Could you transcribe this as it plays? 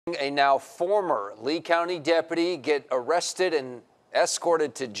A now former Lee County deputy get arrested and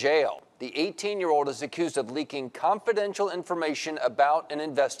escorted to jail. The 18-year-old is accused of leaking confidential information about an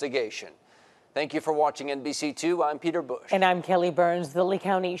investigation. Thank you for watching NBC2. I'm Peter Bush. And I'm Kelly Burns. The Lee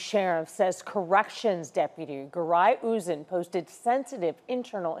County Sheriff says Corrections Deputy Garay Uzin posted sensitive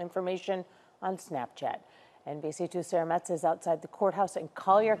internal information on Snapchat. NBC2's Sarah Metz is outside the courthouse in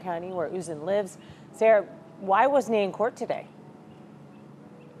Collier County where Uzin lives. Sarah, why wasn't he in court today?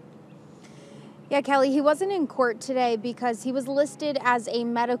 Yeah, Kelly, he wasn't in court today because he was listed as a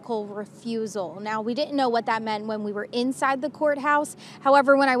medical refusal. Now, we didn't know what that meant when we were inside the courthouse.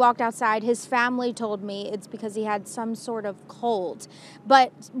 However, when I walked outside, his family told me it's because he had some sort of cold.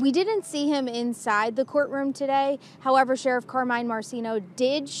 But we didn't see him inside the courtroom today. However, Sheriff Carmine Marcino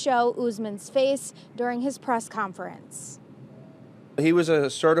did show Uzin's face during his press conference. He was a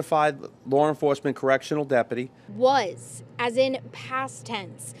certified law enforcement correctional deputy. Was, as in past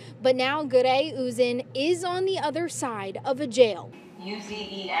tense. But now Garay Uzin is on the other side of a jail.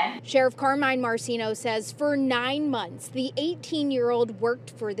 UZEN. Sheriff Carmine Marcino says for 9 months, the 18-year-old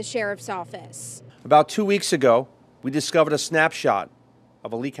worked for the sheriff's office. About 2 weeks ago, we discovered a snapshot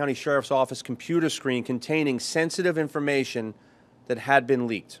of a Lee County Sheriff's Office computer screen containing sensitive information that had been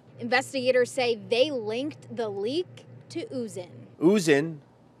leaked. Investigators say they linked the leak to Uzin. Uzin,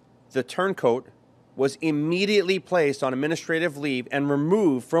 the turncoat, was immediately placed on administrative leave and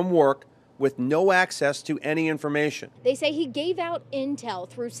removed from work with no access to any information. They say he gave out intel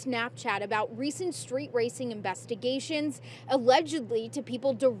through Snapchat about recent street racing investigations, allegedly to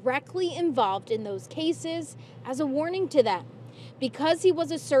people directly involved in those cases, as a warning to them. Because he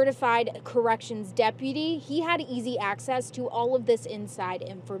was a certified corrections deputy, he had easy access to all of this inside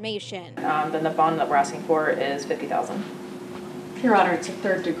information. Then the bond that we're asking for is $50,000. Your Honor, it's a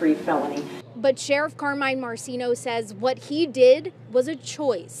third-degree felony. But Sheriff Carmine Marcino says what he did was a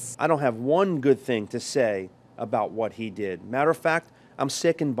choice. I don't have one good thing to say about what he did. Matter of fact, I'm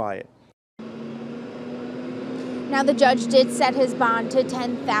sickened by it. Now, the judge did set his bond to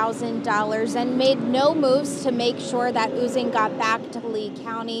 $10,000 and made no moves to make sure that Uzin got back to Lee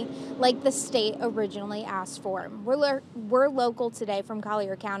County like the state originally asked for. We're local today from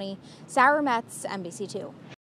Collier County. Sarah Metz, NBC2.